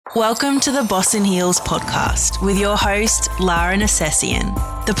Welcome to the Boss in Heels podcast with your host, Lara Nercessian,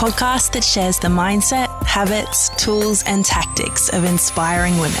 the podcast that shares the mindset, habits, tools, and tactics of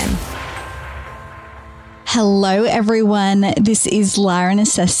inspiring women. Hello, everyone. This is Lara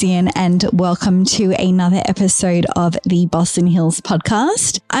Nercessian, and welcome to another episode of the Boss in Heels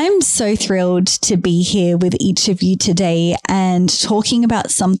podcast. I'm so thrilled to be here with each of you today and talking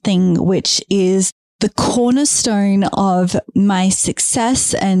about something which is the cornerstone of my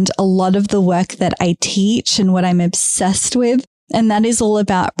success and a lot of the work that I teach and what I'm obsessed with. And that is all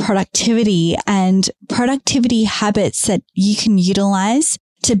about productivity and productivity habits that you can utilize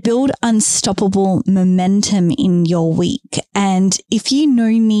to build unstoppable momentum in your week. And if you know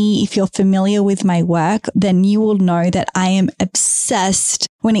me, if you're familiar with my work, then you will know that I am obsessed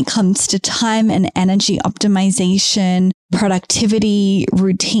when it comes to time and energy optimization, productivity,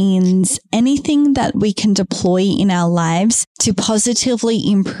 routines, anything that we can deploy in our lives to positively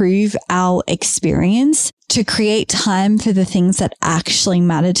improve our experience, to create time for the things that actually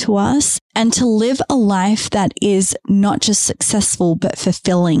matter to us, and to live a life that is not just successful, but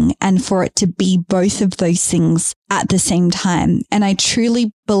fulfilling, and for it to be both of those things at the same time. And I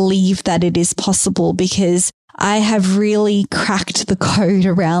truly believe that it is possible because I have really cracked the code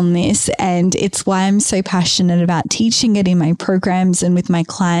around this, and it's why I'm so passionate about teaching it in my programs and with my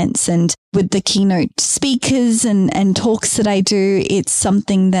clients and with the keynote speakers and talks that I do. It's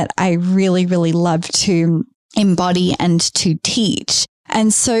something that I really, really love to embody and to teach.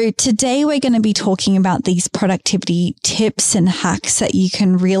 And so today we're going to be talking about these productivity tips and hacks that you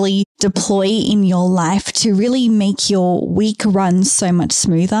can really deploy in your life to really make your week run so much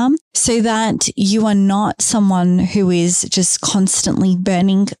smoother, so that you are not someone who is just constantly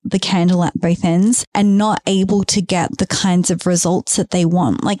burning the candle at both ends and not able to get the kinds of results that they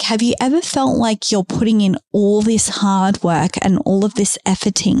want. Like, have you ever felt like you're putting in all this hard work and all of this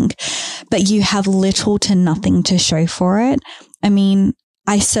efforting, but you have little to nothing to show for it? I mean,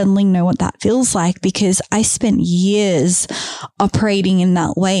 I certainly know what that feels like because I spent years operating in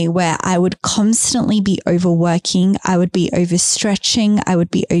that way where I would constantly be overworking, I would be overstretching, I would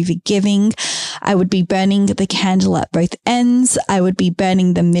be overgiving, I would be burning the candle at both ends, I would be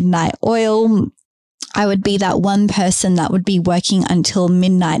burning the midnight oil. I would be that one person that would be working until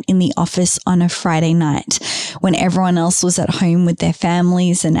midnight in the office on a Friday night when everyone else was at home with their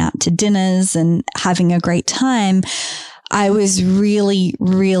families and out to dinners and having a great time. I was really,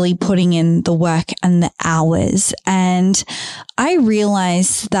 really putting in the work and the hours. And I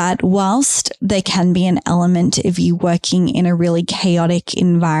realized that whilst there can be an element of you working in a really chaotic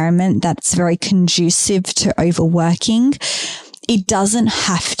environment that's very conducive to overworking, it doesn't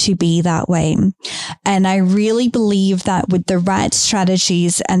have to be that way. And I really believe that with the right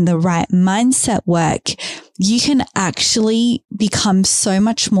strategies and the right mindset work, you can actually become so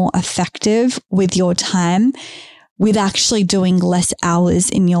much more effective with your time with actually doing less hours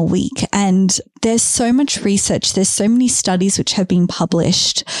in your week. And there's so much research, there's so many studies which have been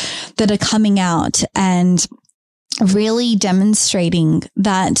published that are coming out and really demonstrating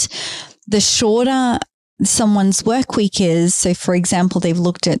that the shorter someone's work week is, so for example, they've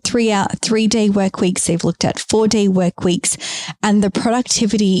looked at 3-day work weeks, they've looked at 4-day work weeks, and the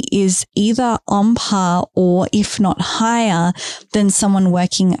productivity is either on par or if not higher than someone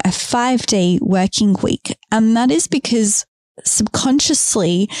working a 5-day working week. And that is because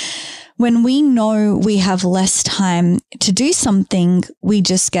subconsciously, when we know we have less time to do something, we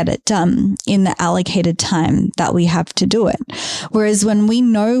just get it done in the allocated time that we have to do it. Whereas when we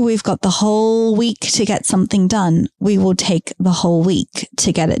know we've got the whole week to get something done, we will take the whole week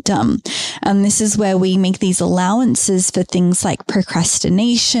to get it done. And this is where we make these allowances for things like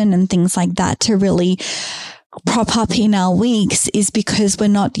procrastination and things like that to really prop up in our weeks, is because we're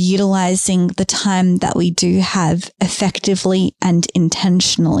not utilizing the time that we do have effectively and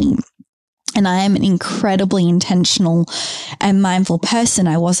intentionally. And I am an incredibly intentional and mindful person.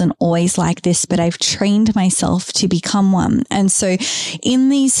 I wasn't always like this, but I've trained myself to become one. And so in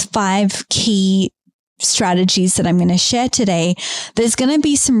these 5 key strategies that I'm going to share today, there's going to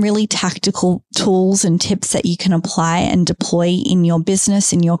be some really tactical tools and tips that you can apply and deploy in your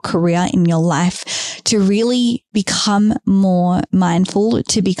business, in your career, in your life to really become more mindful,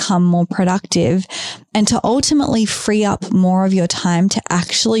 to become more productive, and to ultimately free up more of your time to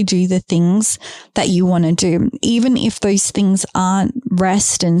actually do the things that you want to do. Even if those things aren't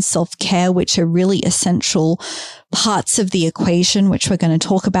rest and self-care, which are really essential parts of the equation, which we're going to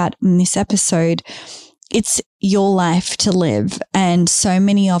talk about in this episode, it's your life to live. And so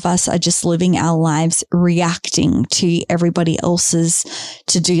many of us are just living our lives reacting to everybody else's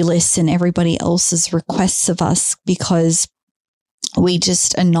to-do lists and everybody else's requests of us, because we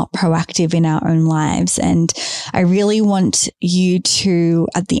just are not proactive in our own lives. And I really want you to,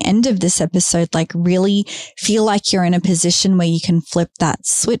 at the end of this episode, like really feel like you're in a position where you can flip that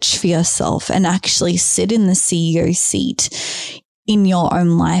switch for yourself and actually sit in the CEO seat in your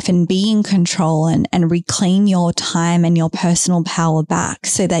own life and be in control and reclaim your time and your personal power back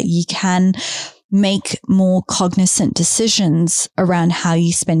so that you can make more cognizant decisions around how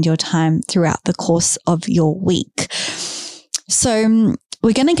you spend your time throughout the course of your week. So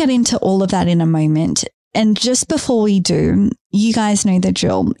we're going to get into all of that in a moment. And just before we do, you guys know the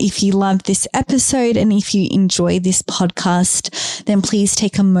drill. If you love this episode and if you enjoy this podcast, then please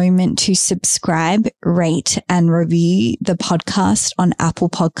take a moment to subscribe, rate, and review the podcast on Apple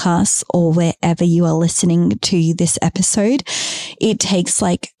Podcasts or wherever you are listening to this episode. It takes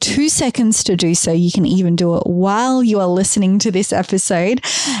like 2 seconds to do so. You can even do it while you are listening to this episode.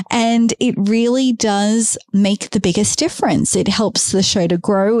 And it really does make the biggest difference. It helps the show to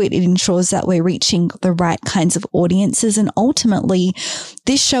grow. It ensures that we're reaching the right kinds of audiences. And ultimately,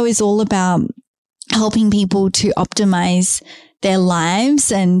 this show is all about helping people to optimize their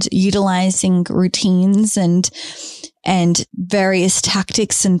lives and utilizing routines and various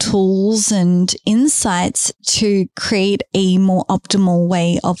tactics and tools and insights to create a more optimal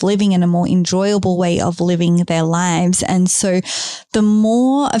way of living and a more enjoyable way of living their lives. And so the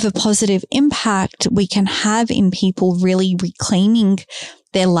more of a positive impact we can have in people really reclaiming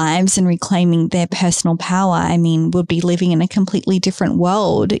their lives and reclaiming their personal power, I mean, we'll be living in a completely different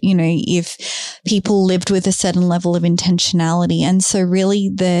world, you know, if people lived with a certain level of intentionality. And so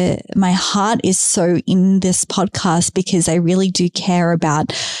really my heart is so in this podcast because I really do care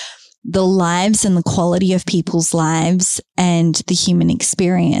about the lives and the quality of people's lives and the human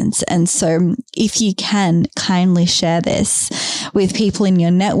experience. And so if you can kindly share this with people in your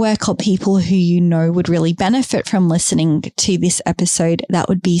network or people who you know would really benefit from listening to this episode, that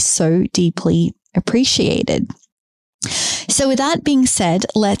would be so deeply appreciated. So with that being said,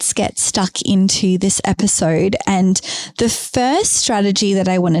 let's get stuck into this episode. And the first strategy that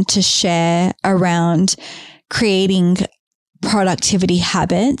I wanted to share around creating productivity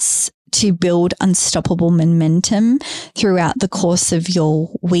habits to build unstoppable momentum throughout the course of your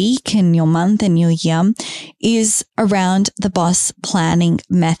week and your month and your year is around the boss planning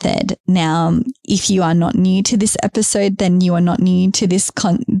method. Now, if you are not new to this episode, then you are not new to this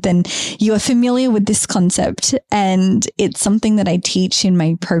then you are familiar with this concept, and it's something that I teach in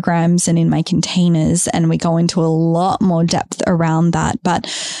my programs and in my containers, and we go into a lot more depth around that. But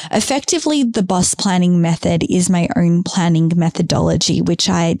effectively, the boss planning method is my own planning methodology, which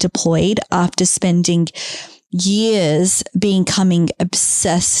I deployed after spending years becoming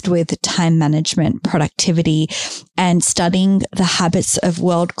obsessed with time management, productivity, and studying the habits of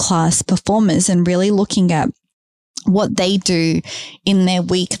world-class performers and really looking at what they do in their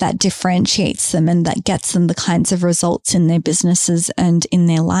week that differentiates them and that gets them the kinds of results in their businesses and in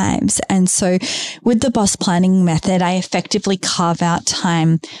their lives. And so with the boss planning method, I effectively carve out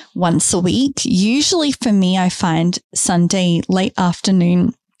time once a week. Usually for me, I find Sunday late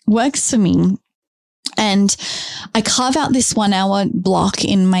afternoon works for me. And I carve out this 1 hour block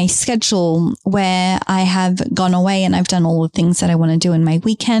in my schedule where I have gone away and I've done all the things that I want to do in my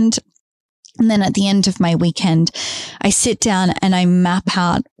weekend. And then at the end of my weekend, I sit down and I map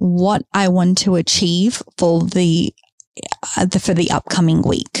out what I want to achieve for the upcoming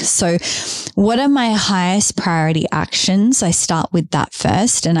week. So what are my highest priority actions? I start with that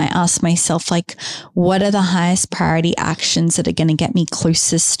first. And I ask myself, like, what are the highest priority actions that are going to get me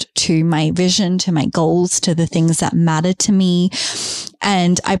closest to my vision, to my goals, to the things that matter to me?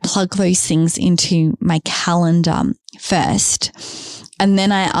 And I plug those things into my calendar first. And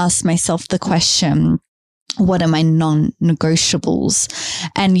then I ask myself the question, what are my non-negotiables?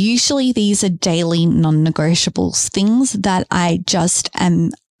 And usually these are daily non-negotiables, things that I just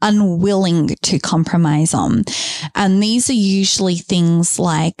am unwilling to compromise on. And these are usually things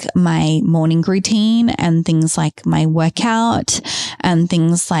like my morning routine and things like my workout and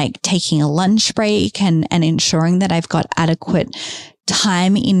things like taking a lunch break and ensuring that I've got adequate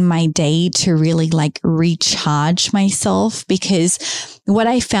time in my day to really like recharge myself, because what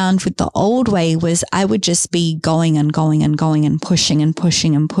I found with the old way was I would just be going and going and going and pushing and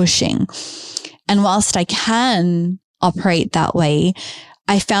pushing and pushing. And whilst I can operate that way,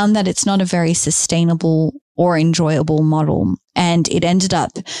 I found that it's not a very sustainable or enjoyable model. And it ended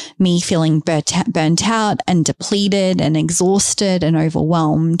up me feeling burnt out and depleted and exhausted and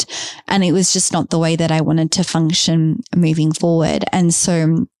overwhelmed. And it was just not the way that I wanted to function moving forward. And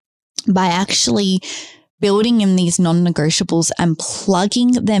so by actually building in these non-negotiables and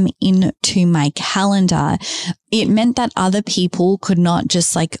plugging them into my calendar, it meant that other people could not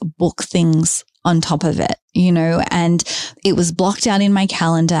just like book things on top of it, and it was blocked out in my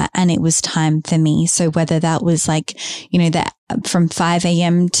calendar and it was time for me. So whether that was like, that from 5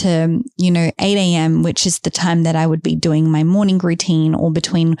 a.m. to, 8 a.m., which is the time that I would be doing my morning routine, or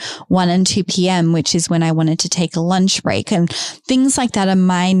between 1 and 2 p.m., which is when I wanted to take a lunch break, and things like that are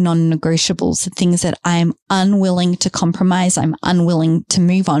my non-negotiables, the things that I'm unwilling to compromise. I'm unwilling to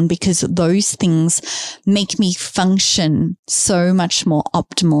move on because those things make me function so much more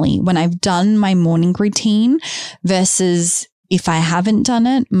optimally when I've done my morning routine versus if I haven't done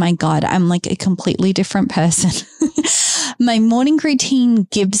it. My God, I'm like a completely different person. My morning routine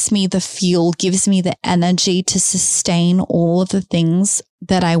gives me the fuel, gives me the energy to sustain all of the things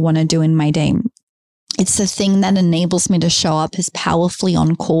that I want to do in my day. It's the thing that enables me to show up as powerfully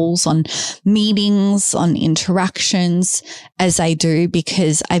on calls, on meetings, on interactions as I do,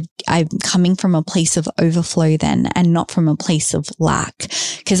 because I'm coming from a place of overflow then, and not from a place of lack,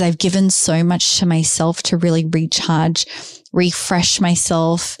 because I've given so much to myself to really recharge, refresh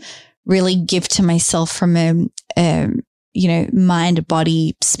myself, really give to myself from a mind,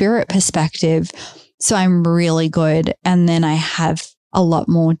 body, spirit perspective. So I'm really good. And then I have a lot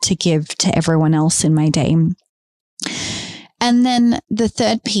more to give to everyone else in my day. And then the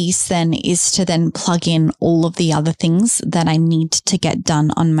third piece then is to then plug in all of the other things that I need to get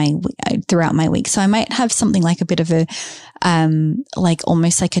done on throughout my week. So I might have something like a bit of a, like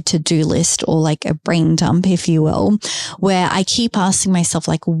almost like a to-do list, or like a brain dump, if you will, where I keep asking myself,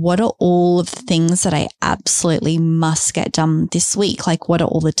 like, what are all of the things that I absolutely must get done this week? Like, what are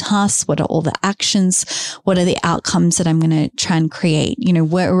all the tasks? What are all the actions? What are the outcomes that I'm going to try and create?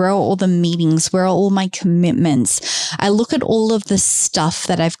 Where are all the meetings? Where are all my commitments? I look at all of the stuff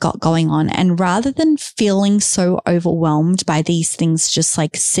that I've got going on, and rather than feeling so overwhelmed by these things just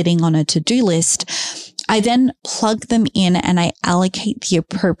like sitting on a to-do list, I then plug them in and I allocate the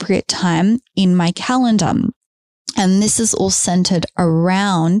appropriate time in my calendar. And this is all centered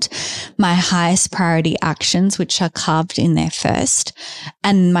around my highest priority actions, which are carved in there first,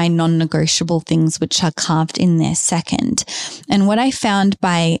 and my non-negotiable things, which are carved in there second. And what I found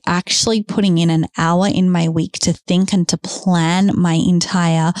by actually putting in an hour in my week to think and to plan my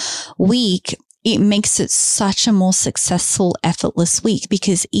entire week, it makes it such a more successful, effortless week,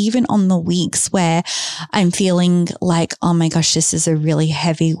 because even on the weeks where I'm feeling like, oh my gosh, this is a really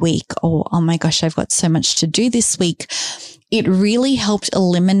heavy week, or oh my gosh, I've got so much to do this week, it really helped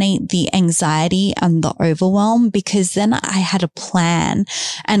eliminate the anxiety and the overwhelm, because then I had a plan,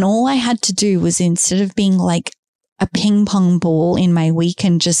 and all I had to do was, instead of being like a ping pong ball in my week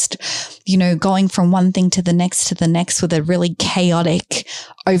and just, going from one thing to the next with a really chaotic,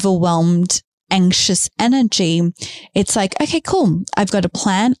 overwhelmed, anxious energy, it's like, okay, cool. I've got a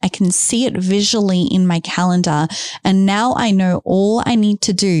plan. I can see it visually in my calendar. And now I know all I need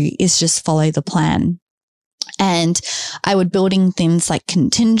to do is just follow the plan. And I would build in things like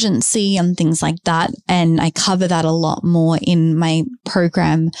contingency and things like that. And I cover that a lot more in my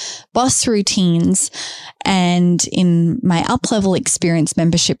program, Boss Routines, and in my Up-Level Experience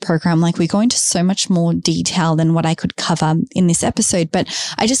membership program. Like, we go into so much more detail than what I could cover in this episode. But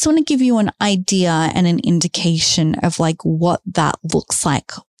I just want to give you an idea and an indication of like what that looks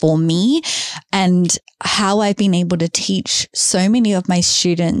like for me, and how I've been able to teach so many of my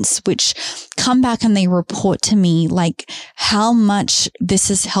students, which come back and they report to me like how much this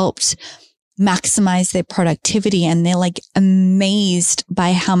has helped maximize their productivity. And they're like amazed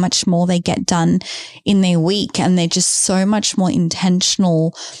by how much more they get done in their week. And they're just so much more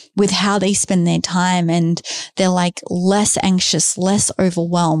intentional with how they spend their time. And they're like less anxious, less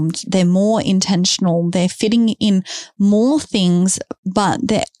overwhelmed. They're more intentional. They're fitting in more things, but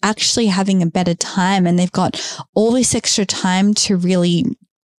they're actually having a better time. And they've got all this extra time to really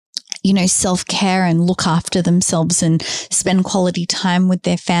self-care and look after themselves and spend quality time with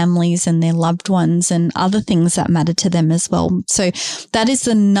their families and their loved ones and other things that matter to them as well. So that is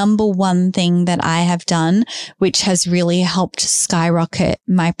the number one thing that I have done, which has really helped skyrocket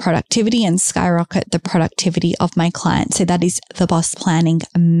my productivity and skyrocket the productivity of my clients. So that is the boss planning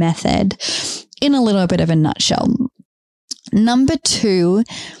method in a little bit of a nutshell. Number 2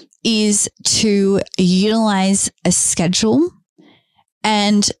 is to utilize a schedule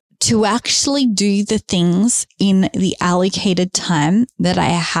and to actually do the things in the allocated time that I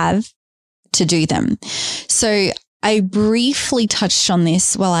have to do them. So I briefly touched on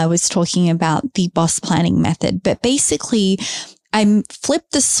this while I was talking about the boss planning method, but basically I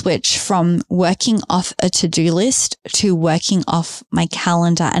flipped the switch from working off a to-do list to working off my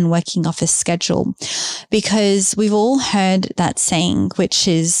calendar and working off a schedule, because we've all heard that saying, which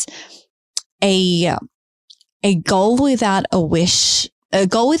is a goal without a wish, a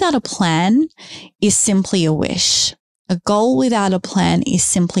goal without a plan is simply a wish. A goal without a plan is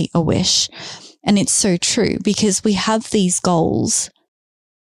simply a wish. And it's so true, because we have these goals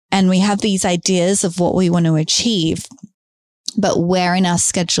and we have these ideas of what we want to achieve, but where in our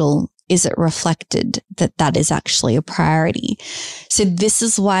schedule is it reflected that that is actually a priority? So this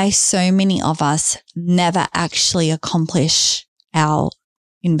is why so many of us never actually accomplish our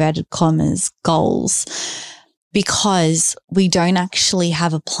inverted commas goals, because we don't actually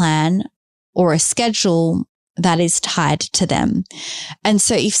have a plan or a schedule that is tied to them. And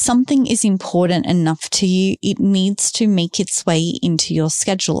so if something is important enough to you, it needs to make its way into your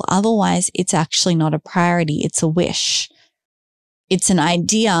schedule. Otherwise, it's actually not a priority. It's a wish. It's an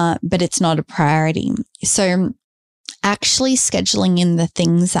idea, but it's not a priority. So actually scheduling in the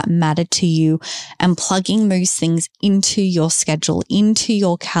things that matter to you and plugging those things into your schedule, into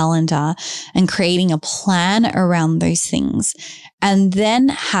your calendar, and creating a plan around those things, and then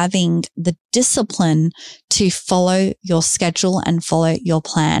having the discipline to follow your schedule and follow your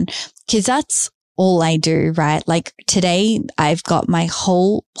plan, because that's all I do, right? Like today, I've got my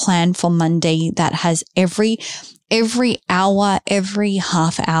whole plan for Monday that has every hour, every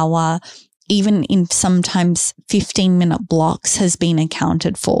half hour, even in sometimes 15-minute blocks has been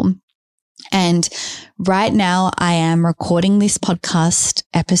accounted for. And right now I am recording this podcast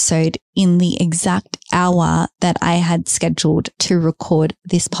episode in the exact hour that I had scheduled to record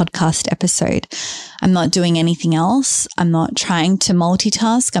this podcast episode. I'm not doing anything else. I'm not trying to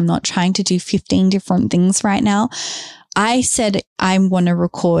multitask. I'm not trying to do 15 different things right now. I said I want to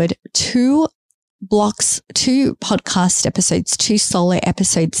record two podcast episodes, 2 solo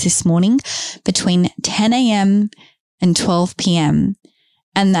episodes this morning between 10 a.m. and 12 p.m.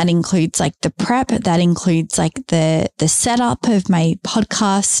 And that includes like the prep, that includes like the setup of my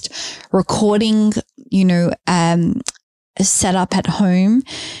podcast, recording, setup at home,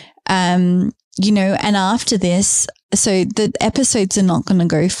 and after this, so the episodes are not going to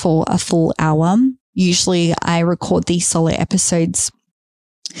go for a full hour. Usually I record these solo episodes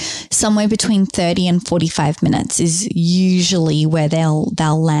somewhere between 30 and 45 minutes is usually where they'll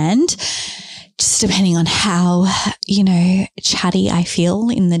land, just depending on how, chatty I feel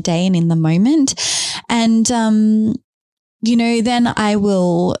in the day and in the moment. And, then I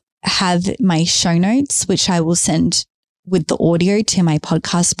will have my show notes, which I will send with the audio to my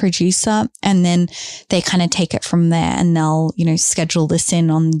podcast producer, and then they kind of take it from there, and they'll, schedule this in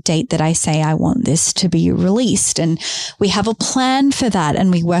on the date that I say I want this to be released. And we have a plan for that,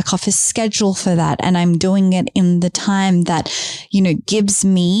 and we work off a schedule for that. And I'm doing it in the time that, gives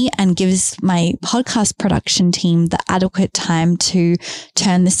me and gives my podcast production team the adequate time to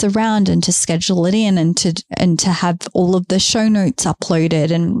turn this around and to schedule it in and to have all of the show notes uploaded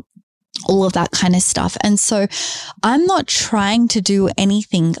and all of that kind of stuff. And so I'm not trying to do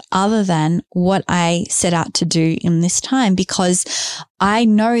anything other than what I set out to do in this time, because I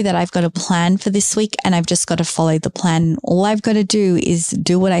know that I've got a plan for this week and I've just got to follow the plan. All I've got to do is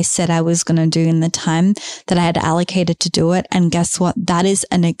do what I said I was going to do in the time that I had allocated to do it. And guess what? That is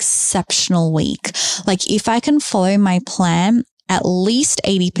an exceptional week. Like if I can follow my plan at least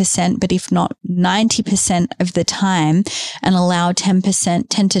 80%, but if not 90% of the time, and allow 10%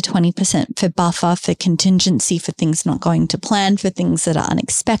 to 20% for buffer, for contingency, for things not going to plan, for things that are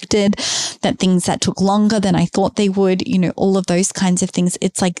unexpected, that things that took longer than I thought they would, all of those kinds of things.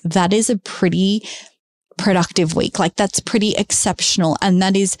 It's like, that is a pretty productive week. Like that's pretty exceptional. And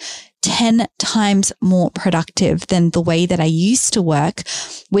that is 10 times more productive than the way that I used to work,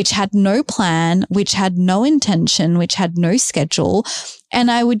 which had no plan, which had no intention, which had no schedule. And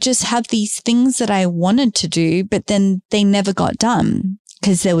I would just have these things that I wanted to do, but then they never got done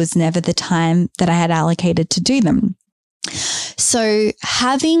because there was never the time that I had allocated to do them. So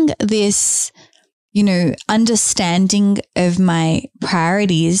having this, understanding of my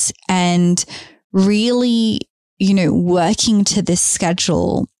priorities and really, working to this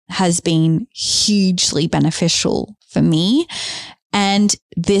schedule has been hugely beneficial for me. And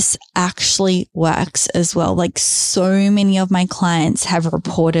this actually works as well. Like so many of my clients have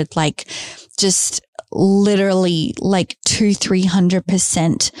reported like just literally like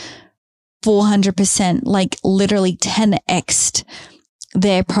 200-300%, 400%, like literally 10x'd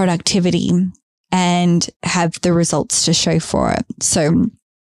their productivity and have the results to show for it. So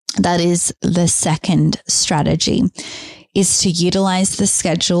that is the second strategy, is to utilize the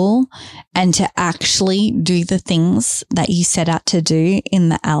schedule and to actually do the things that you set out to do in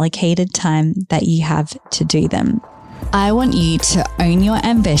the allocated time that you have to do them. I want you to own your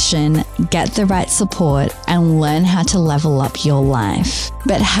ambition, get the right support, and learn how to level up your life.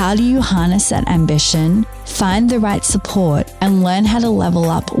 But how do you harness that ambition, find the right support, and learn how to level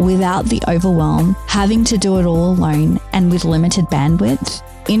up without the overwhelm, having to do it all alone and with limited bandwidth?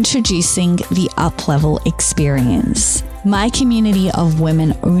 Introducing the Up-Level Experience. My community of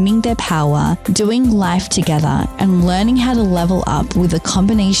women owning their power, doing life together, and learning how to level up with a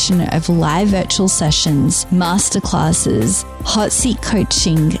combination of live virtual sessions, masterclasses, hot seat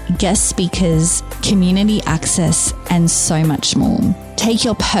coaching, guest speakers, community access, and so much more. Take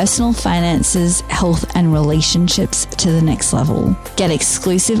your personal finances, health, and relationships to the next level. Get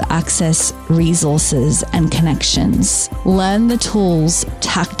exclusive access, resources, and connections. Learn the tools,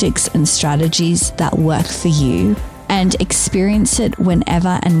 tactics, and strategies that work for you, and experience it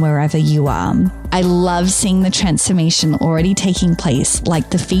whenever and wherever you are. I love seeing the transformation already taking place, like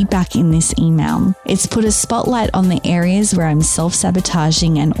the feedback in this email. It's put a spotlight on the areas where I'm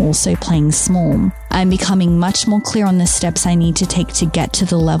self-sabotaging and also playing small. I'm becoming much more clear on the steps I need to take to get to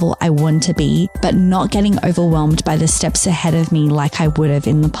the level I want to be, but not getting overwhelmed by the steps ahead of me like I would have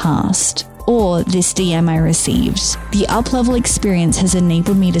in the past. Or this DM I received. The Up-Level Experience has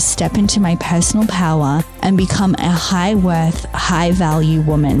enabled me to step into my personal power and become a high-worth, high-value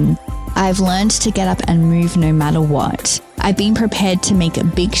woman. I've learned to get up and move no matter what. I've been prepared to make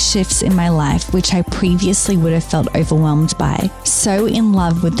big shifts in my life, which I previously would have felt overwhelmed by. So in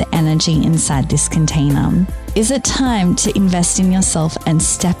love with the energy inside this container. Is it time to invest in yourself and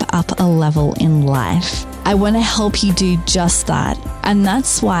step up a level in life? I want to help you do just that. And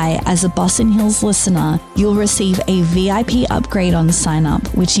that's why, as a Boss in Heels listener, you'll receive a VIP upgrade on sign up,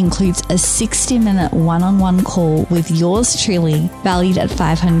 which includes a 60-minute one-on-one call with yours truly, valued at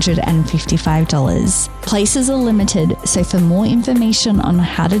 $555. Places are limited, so for more information on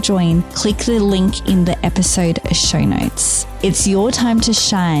how to join, click the link in the episode show notes. It's your time to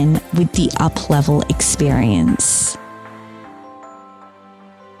shine with the Up-Level Experience.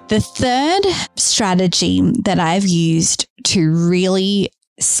 The third strategy that I've used to really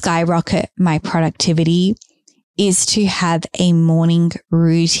skyrocket my productivity is to have a morning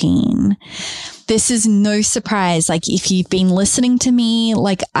routine. This is no surprise. Like, if you've been listening to me,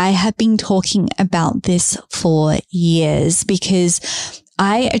 like, I have been talking about this for years because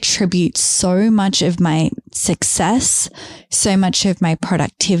I attribute so much of my success, so much of my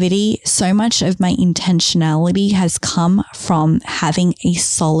productivity, so much of my intentionality has come from having a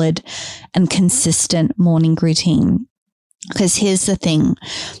solid and consistent morning routine. Because here's the thing,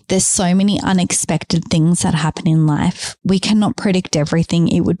 there's so many unexpected things that happen in life. We cannot predict everything.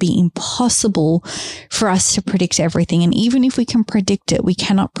 It would be impossible for us to predict everything. And even if we can predict it, we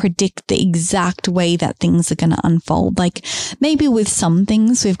cannot predict the exact way that things are going to unfold. Like, maybe with some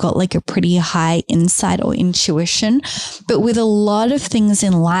things, we've got like a pretty high insight or intuition. But with a lot of things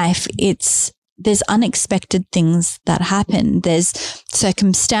in life, there's unexpected things that happen. There's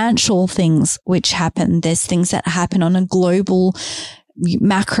circumstantial things which happen. There's things that happen on a global,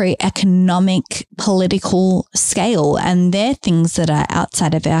 macroeconomic, political scale. And they're things that are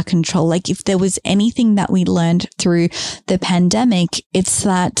outside of our control. Like, if there was anything that we learned through the pandemic, it's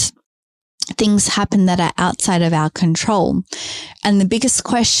that things happen that are outside of our control. And the biggest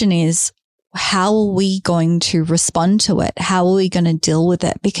question is, how are we going to respond to it? How are we going to deal with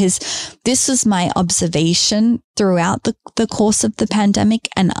it? Because this was my observation throughout the course of the pandemic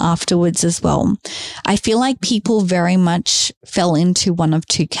and afterwards as well. I feel like people very much fell into one of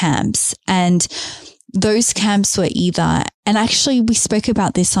two camps, and those camps were either, and actually we spoke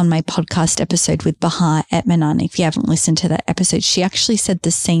about this on my podcast episode with Baha Etmanan. If you haven't listened to that episode, she actually said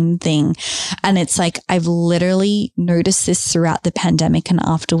the same thing. And it's like, I've literally noticed this throughout the pandemic and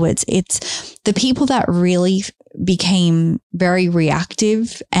afterwards. It's the people that really became very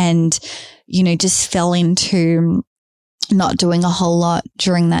reactive and, just fell into not doing a whole lot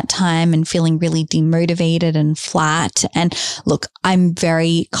during that time and feeling really demotivated and flat. And look, I'm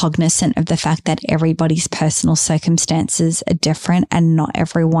very cognizant of the fact that everybody's personal circumstances are different and not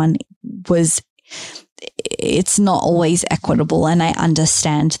everyone it's not always equitable. And I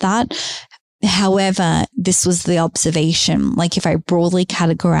understand that. However, this was the observation. Like, if I broadly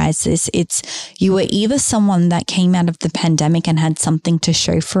categorize this, it's you were either someone that came out of the pandemic and had something to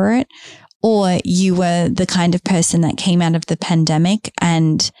show for it, or you were the kind of person that came out of the pandemic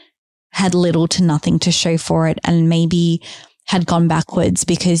and had little to nothing to show for it, and maybe had gone backwards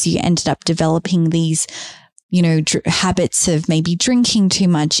because you ended up developing these habits of maybe drinking too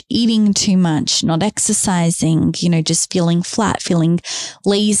much, eating too much, not exercising, just feeling flat, feeling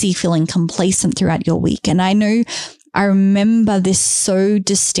lazy, feeling complacent throughout your week. And I remember this so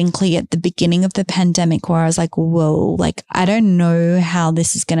distinctly at the beginning of the pandemic where I was like, whoa, like, I don't know how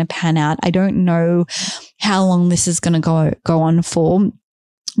this is going to pan out. I don't know how long this is going to go on for.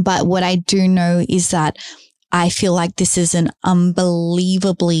 But what I do know is that I feel like this is an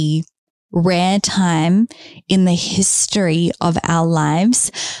unbelievably rare time in the history of our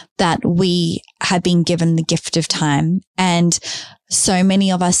lives that we have been given the gift of time. And so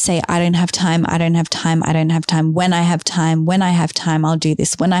many of us say, I don't have time. I don't have time. I don't have time. When I have time, I'll do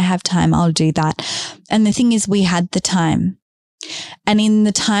this. When I have time, I'll do that. And the thing is, we had the time. And in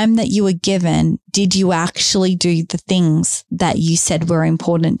the time that you were given, did you actually do the things that you said were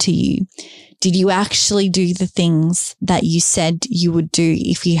important to you? Did you actually do the things that you said you would do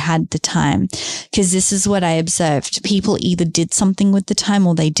if you had the time? Because this is what I observed. People either did something with the time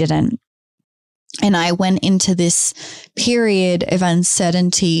or they didn't. And I went into this period of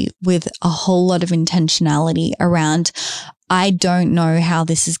uncertainty with a whole lot of intentionality around, I don't know how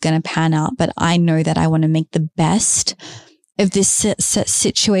this is going to pan out, but I know that I want to make the best of this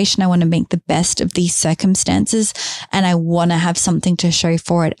situation. I want to make the best of these circumstances, and I want to have something to show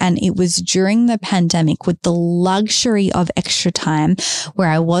for it. And it was during the pandemic, with the luxury of extra time, where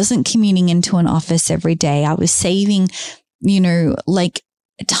I wasn't commuting into an office every day. I was saving,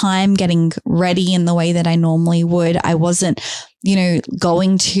 time getting ready in the way that I normally would. I wasn't,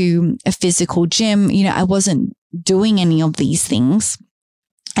 going to a physical gym. I wasn't doing any of these things.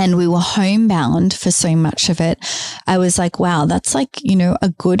 And we were homebound for so much of it. I was like, wow, that's like,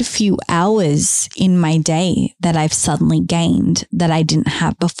 a good few hours in my day that I've suddenly gained that I didn't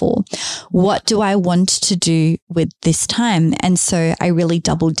have before. What do I want to do with this time? And so I really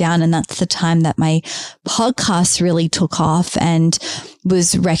doubled down, and that's the time that my podcast really took off and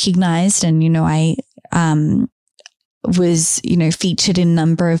was recognized. And, I was, featured in a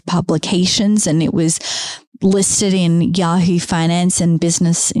number of publications, and it was listed in Yahoo Finance and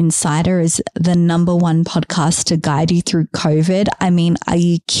Business Insider as the #1 podcast to guide you through COVID. I mean, are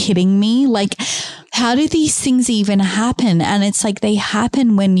you kidding me? Like, how do these things even happen? And it's like they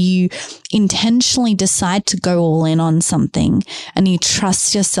happen when you intentionally decide to go all in on something, and you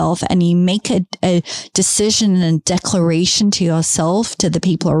trust yourself, and you make a decision and a declaration to yourself, to the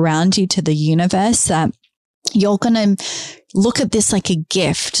people around you, to the universe, that you're going to look at this like a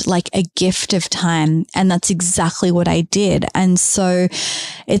gift of time. And that's exactly what I did. And so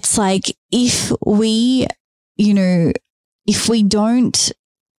it's like, if we don't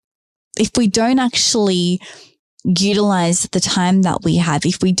actually utilize the time that we have,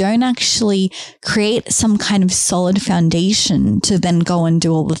 if we don't actually create some kind of solid foundation to then go and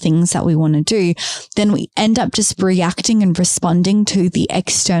do all the things that we want to do, then we end up just reacting and responding to the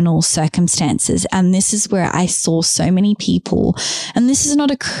external circumstances. And this is where I saw so many people, and this is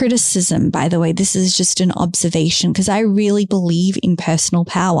not a criticism, by the way, this is just an observation, because I really believe in personal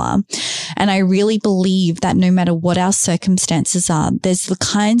power. And I really believe that no matter what our circumstances are, there's the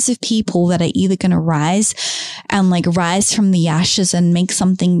kinds of people that are either going to rise from the ashes and make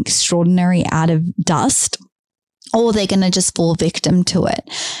something extraordinary out of dust, or they're going to just fall victim to it.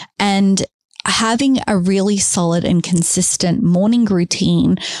 And having a really solid and consistent morning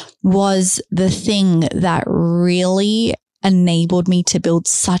routine was the thing that really enabled me to build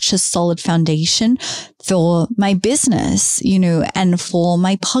such a solid foundation for my business, and for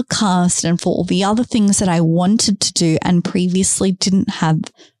my podcast, and for all the other things that I wanted to do and previously didn't have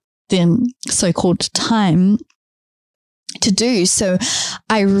the so-called time to do. So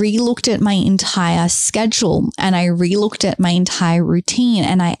I relooked at my entire schedule, and I relooked at my entire routine,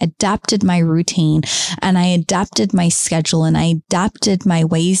 and I adapted my routine, and I adapted my schedule, and I adapted my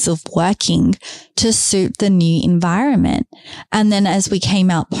ways of working to suit the new environment. And then as we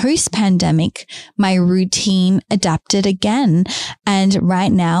came out post-pandemic, my routine adapted again. And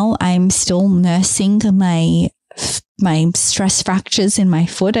right now I'm still nursing my stress fractures in my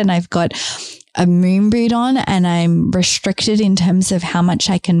foot, and I've got a moon boot on, and I'm restricted in terms of how much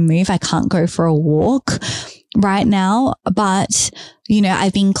I can move. I can't go for a walk right now, but,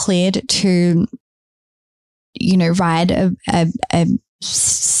 I've been cleared to, ride a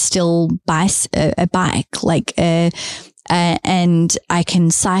bike, like a and I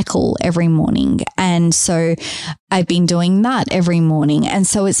can cycle every morning. And so I've been doing that every morning. And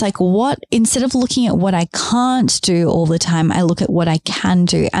so it's like, instead of looking at what I can't do all the time, I look at what I can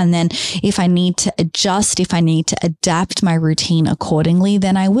do. And then if I need to adjust, if I need to adapt my routine accordingly,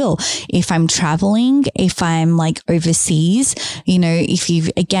 then I will. If I'm traveling, if I'm like overseas, if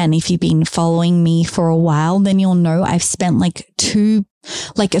you've been following me for a while, then you'll know I've spent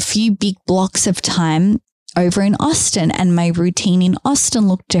a few big blocks of time over in Austin, and my routine in Austin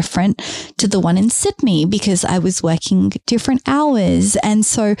looked different to the one in Sydney because I was working different hours. And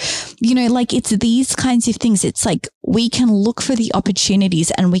so, it's these kinds of things. It's like we can look for the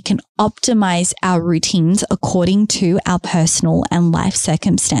opportunities and we can optimize our routines according to our personal and life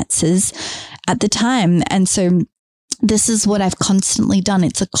circumstances at the time. And so this is what I've constantly done.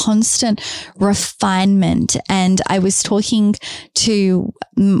 It's a constant refinement. And I was talking to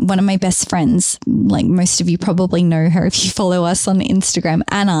one of my best friends, like most of you probably know her if you follow us on Instagram,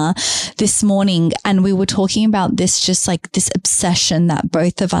 Anna, this morning. And we were talking about this, just like this obsession that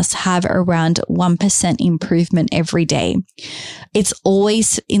both of us have around 1% improvement every day. It's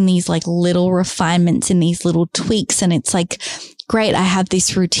always in these like little refinements, in these little tweaks. And it's like, great, I have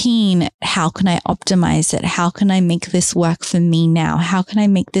this routine. How can I optimize it? How can I make this work for me now? How can I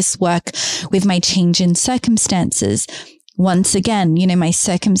make this work with my change in circumstances? Once again, my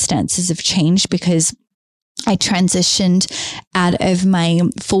circumstances have changed because I transitioned out of my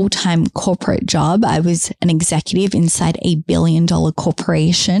full-time corporate job. I was an executive inside $1 billion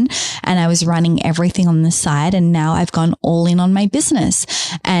corporation and I was running everything on the side. And now I've gone all in on my business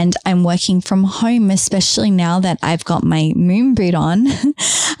and I'm working from home, especially now that I've got my moon boot on.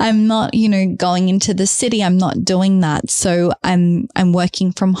 I'm not, going into the city. I'm not doing that. So I'm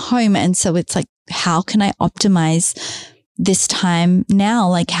working from home. And so it's like, how can I optimize this time now?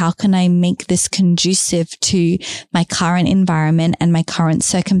 Like, how can I make this conducive to my current environment and my current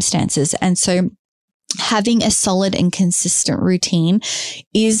circumstances? And so having a solid and consistent routine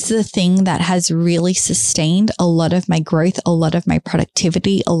is the thing that has really sustained a lot of my growth, a lot of my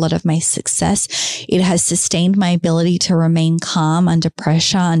productivity, a lot of my success. It has sustained my ability to remain calm under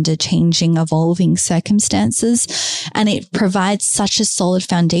pressure, under changing, evolving circumstances. And it provides such a solid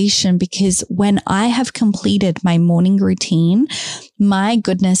foundation because when I have completed my morning routine, my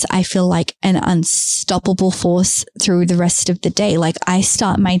goodness, I feel like an unstoppable force through the rest of the day. Like I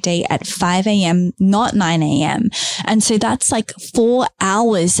start my day at 5 a.m., not 9 a.m. And so that's like 4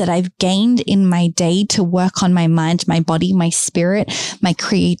 hours that I've gained in my day to work on my mind, my body, my spirit, my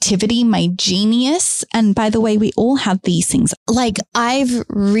creativity, my genius. And by the way, we all have these things. Like I've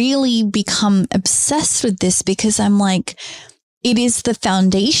really become obsessed with this because I'm like, it is the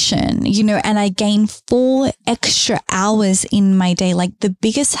foundation, and I gain 4 extra hours in my day. Like the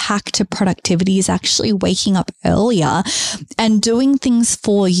biggest hack to productivity is actually waking up earlier and doing things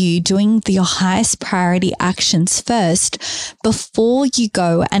for you, doing your highest priority actions first before you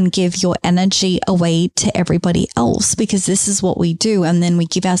go and give your energy away to everybody else, because this is what we do. And then we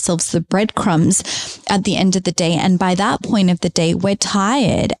give ourselves the breadcrumbs at the end of the day. And by that point of the day, we're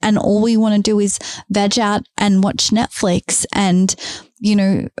tired and all we want to do is veg out and watch Netflix and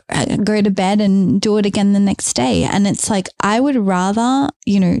go to bed and do it again the next day. And it's like, I would rather,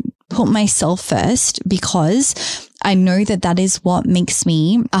 put myself first because I know that that is what makes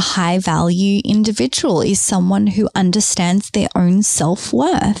me a high value individual, is someone who understands their own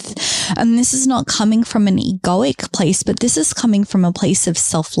self-worth. And this is not coming from an egoic place, but this is coming from a place of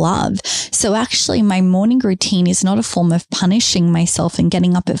self-love. So actually my morning routine is not a form of punishing myself and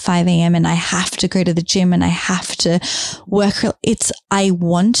getting up at 5 a.m. and I have to go to the gym and I have to work. It's, I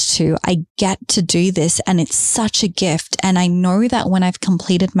get to do this and it's such a gift. And I know that when I've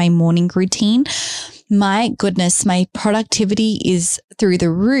completed my morning routine, my goodness, my productivity is through the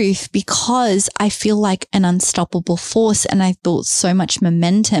roof because I feel like an unstoppable force and I've built so much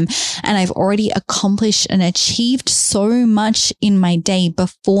momentum and I've already accomplished and achieved so much in my day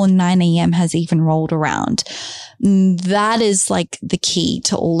before 9 a.m. has even rolled around. That is like the key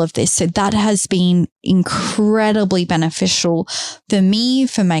to all of this. So that has been incredibly beneficial for me,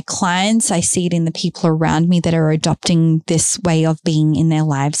 for my clients. I see it in the people around me that are adopting this way of being in their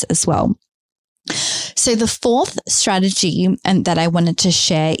lives as well. So the fourth strategy that I wanted to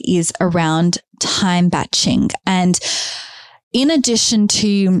share is around time batching. And in addition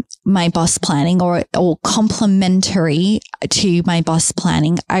to my boss planning or complementary to my boss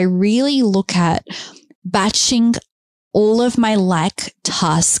planning, I really look at batching all of my like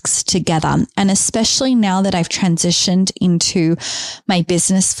tasks together. And especially now that I've transitioned into my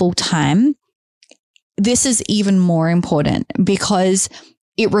business full time, this is even more important because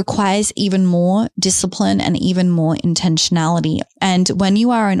it requires even more discipline and even more intentionality. And when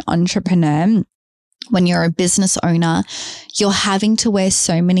you are an entrepreneur, when you're a business owner, you're having to wear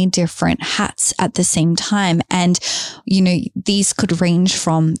so many different hats at the same time. And, these could range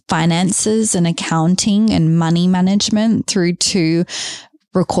from finances and accounting and money management through to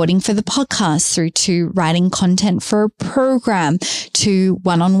recording for the podcast, through to writing content for a program, to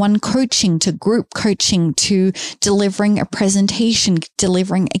one-on-one coaching, to group coaching, to delivering a presentation,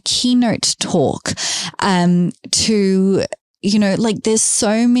 delivering a keynote talk, to there's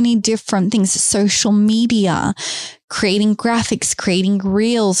so many different things, social media, creating graphics, creating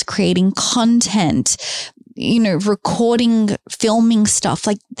reels, creating content, recording, filming stuff.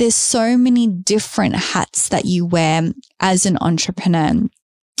 Like there's so many different hats that you wear as an entrepreneur,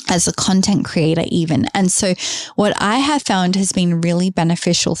 as a content creator even. And so what I have found has been really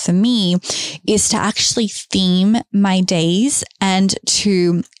beneficial for me is to actually theme my days and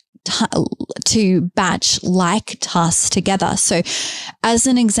to batch like tasks together. So as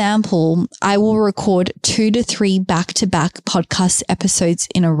an example, I will record 2 to 3 back-to-back podcast episodes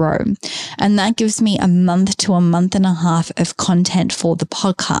in a row. And that gives me a month to a month and a half of content for the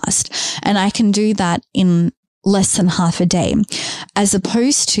podcast. And I can do that in less than half a day, as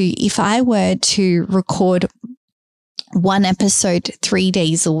opposed to if I were to record one episode 3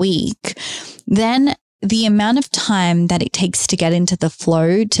 days a week, then the amount of time that it takes to get into the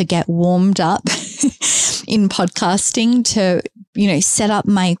flow, to get warmed up in podcasting, to, set up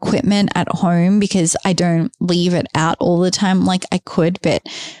my equipment at home, because I don't leave it out all the time like I could, but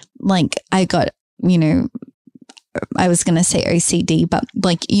I got, I was going to say OCD, but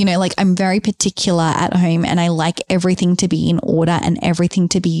I'm very particular at home, and I like everything to be in order and everything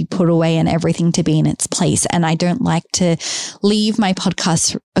to be put away and everything to be in its place. And I don't like to leave my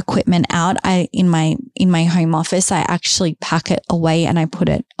podcast equipment out. In my home office, I actually pack it away and I put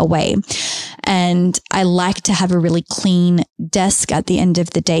it away. And I like to have a really clean desk at the end of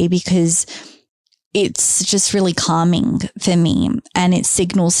the day, because it's just really calming for me, and it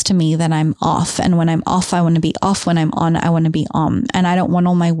signals to me that I'm off. And when I'm off, I want to be off. When I'm on, I want to be on. And I don't want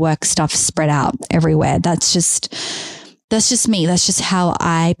all my work stuff spread out everywhere. That's just me. That's just how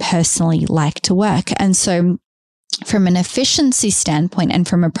I personally like to work. And so from an efficiency standpoint and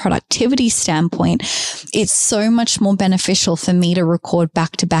from a productivity standpoint, it's so much more beneficial for me to record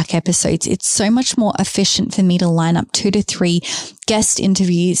back-to-back episodes. It's so much more efficient for me to line up 2 to 3 guest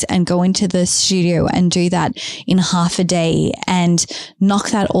interviews and go into the studio and do that in half a day and knock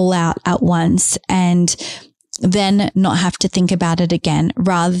that all out at once, and then not have to think about it again,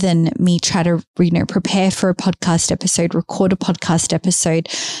 rather than me try to, prepare for a podcast episode, record a podcast episode,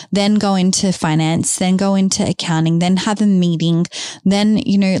 then go into finance, then go into accounting, then have a meeting, then,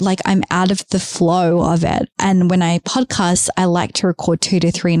 I'm out of the flow of it. And when I podcast, I like to record 2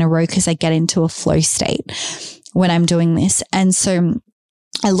 to 3 in a row, because I get into a flow state when I'm doing this. And so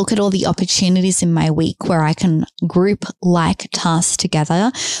I look at all the opportunities in my week where I can group like tasks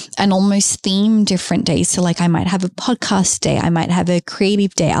together and almost theme different days. So I might have a podcast day. I might have a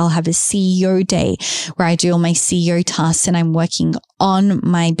creative day. I'll have a CEO day where I do all my CEO tasks and I'm working on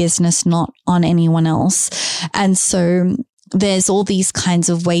my business, not on anyone else. And so there's all these kinds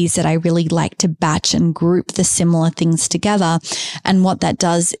of ways that I really like to batch and group the similar things together. And what that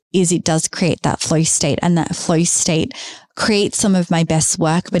does is it does create that flow state, and that flow state creates some of my best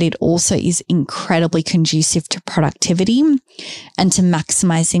work, but it also is incredibly conducive to productivity and to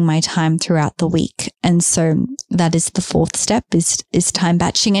maximizing my time throughout the week. And so that is the 4th step is time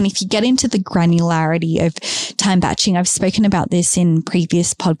batching. And if you get into the granularity of time batching, I've spoken about this in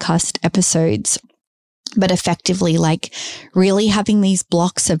previous podcast episodes, but effectively really having these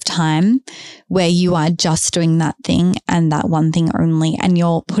blocks of time where you are just doing that thing and that one thing only, and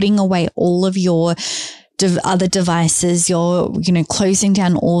you're putting away all of your other devices, you're, closing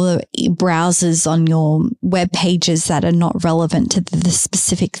down all the browsers on your web pages that are not relevant to the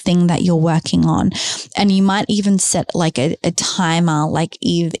specific thing that you're working on. And you might even set a timer,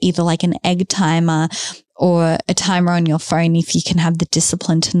 either an egg timer or a timer on your phone, if you can have the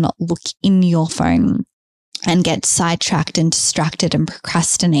discipline to not look in your phone and get sidetracked and distracted and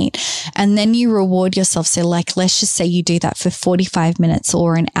procrastinate. And then you reward yourself. So let's just say you do that for 45 minutes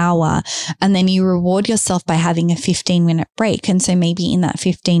or an hour, and then you reward yourself by having a 15-minute break. And so maybe in that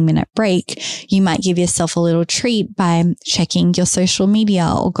 15-minute break, you might give yourself a little treat by checking your social media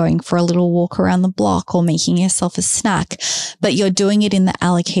or going for a little walk around the block or making yourself a snack. But you're doing it in the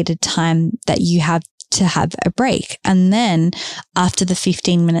allocated time that you have to have a break. And then after the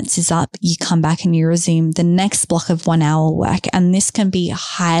 15 minutes is up, you come back and you resume the next block of 1 hour work. And this can be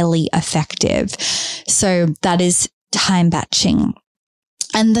highly effective. So that is time batching.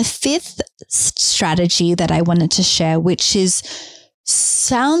 And the fifth strategy that I wanted to share, which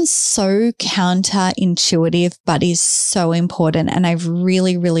sounds so counterintuitive, but is so important. And I've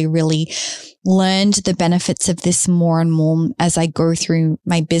really, really, really learned the benefits of this more and more as I go through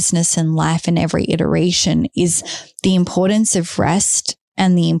my business and life and every iteration, is the importance of rest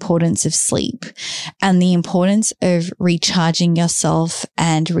and the importance of sleep and the importance of recharging yourself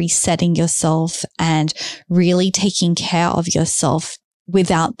and resetting yourself and really taking care of yourself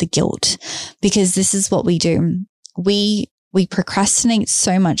without the guilt. Because this is what we do. We procrastinate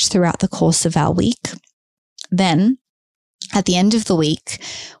so much throughout the course of our week. Then at the end of the week,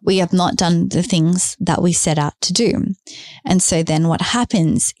 we have not done the things that we set out to do. And so then what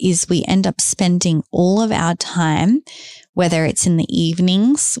happens is we end up spending all of our time, whether it's in the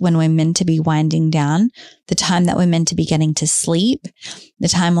evenings when we're meant to be winding down, the time that we're meant to be getting to sleep, the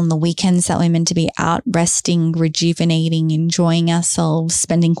time on the weekends that we're meant to be out resting, rejuvenating, enjoying ourselves,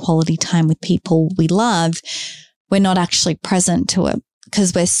 spending quality time with people we love, we're not actually present to it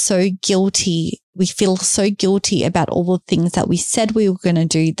because we're so guilty. We feel so guilty about all the things that we said we were going to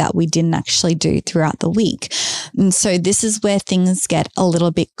do that we didn't actually do throughout the week. And so this is where things get a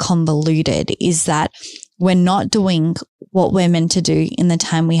little bit convoluted, is that we're not doing what we're meant to do in the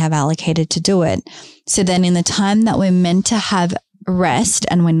time we have allocated to do it. So then in the time that we're meant to have rest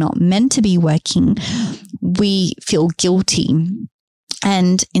and we're not meant to be working, we feel guilty.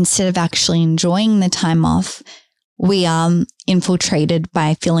 And instead of actually enjoying the time off, we are infiltrated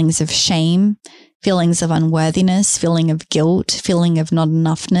by feelings of shame, feelings of unworthiness, feeling of guilt, feeling of not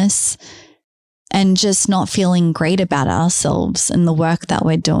enoughness, and just not feeling great about ourselves and the work that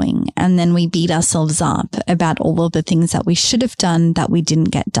we're doing. And then we beat ourselves up about all of the things that we should have done that we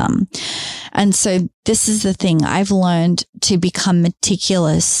didn't get done. And so this is the thing. I've learned to become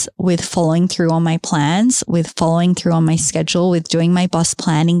meticulous with following through on my plans, with following through on my schedule, with doing my boss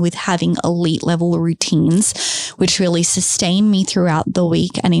planning, with having elite level routines, which really sustain me throughout the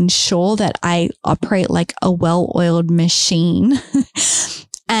week and ensure that I operate like a well-oiled machine.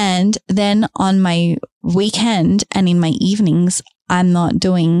 And then on my weekend and in my evenings, I'm not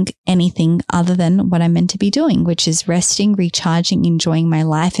doing anything other than what I'm meant to be doing, which is resting, recharging, enjoying my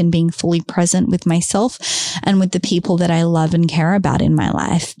life and being fully present with myself and with the people that I love and care about in my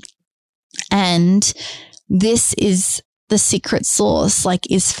life. And this is the secret sauce,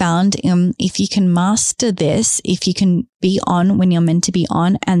 is found in, if you can master this, if you can be on when you're meant to be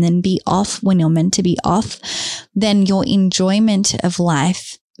on and then be off when you're meant to be off, then your enjoyment of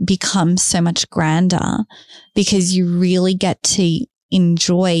life becomes so much grander because you really get to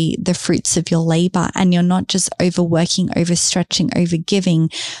enjoy the fruits of your labor and you're not just overworking, overstretching,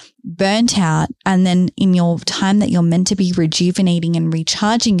 overgiving, burnt out. And then in your time that you're meant to be rejuvenating and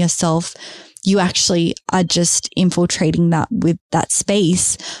recharging yourself, you actually are just infiltrating that with that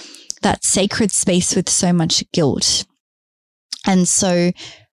space, that sacred space with so much guilt. And so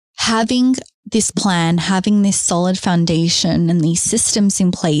having this plan, having this solid foundation and these systems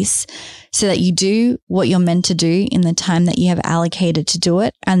in place so that you do what you're meant to do in the time that you have allocated to do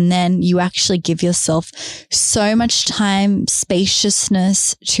it. And then you actually give yourself so much time,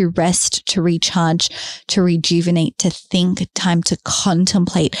 spaciousness to rest, to recharge, to rejuvenate, to think, time to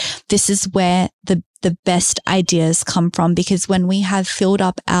contemplate. This is where the best ideas come from, because when we have filled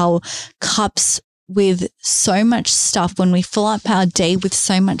up our cups with so much stuff, when we fill up our day with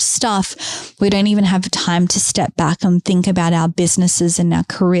so much stuff, we don't even have time to step back and think about our businesses and our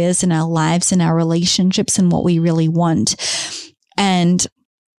careers and our lives and our relationships and what we really want. And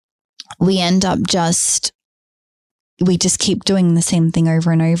we end up we just keep doing the same thing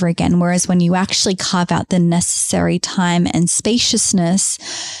over and over again. Whereas when you actually carve out the necessary time and spaciousness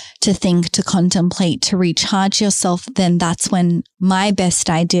to think, to contemplate, to recharge yourself, then that's when my best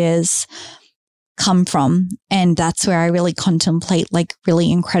ideas come from. And that's where I really contemplate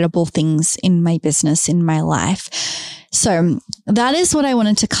really incredible things in my business, in my life. So that is what I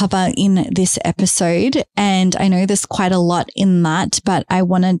wanted to cover in this episode. And I know there's quite a lot in that, but I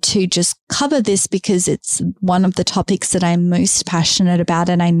wanted to just cover this because it's one of the topics that I'm most passionate about.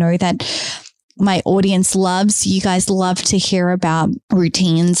 And I know that my audience you guys love to hear about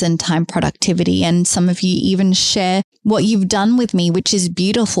routines and time productivity. And some of you even share what you've done with me, which is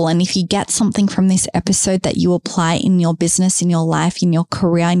beautiful. And if you get something from this episode that you apply in your business, in your life, in your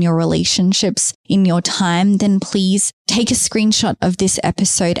career, in your relationships, in your time, then please take a screenshot of this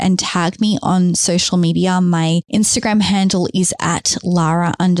episode and tag me on social media. My Instagram handle is at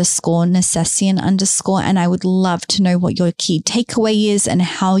Lara_Nercessian_. And I would love to know what your key takeaway is and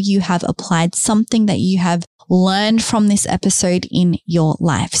how you have applied something that you have learned from this episode in your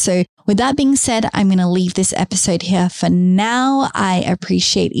life. So with that being said, I'm going to leave this episode here for now. I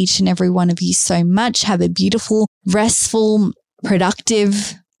appreciate each and every one of you so much. Have a beautiful, restful,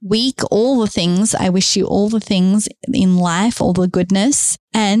 productive week, all the things. I wish you all the things in life, all the goodness,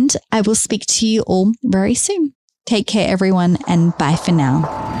 and I will speak to you all very soon. Take care, everyone, and bye for now.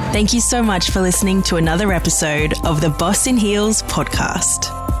 Thank you so much for listening to another episode of the Boss in Heels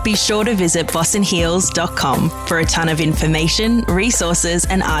podcast. Be sure to visit bossinheels.com for a ton of information, resources,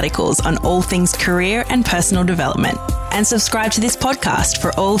 and articles on all things career and personal development. And subscribe to this podcast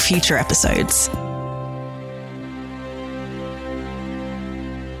for all future episodes.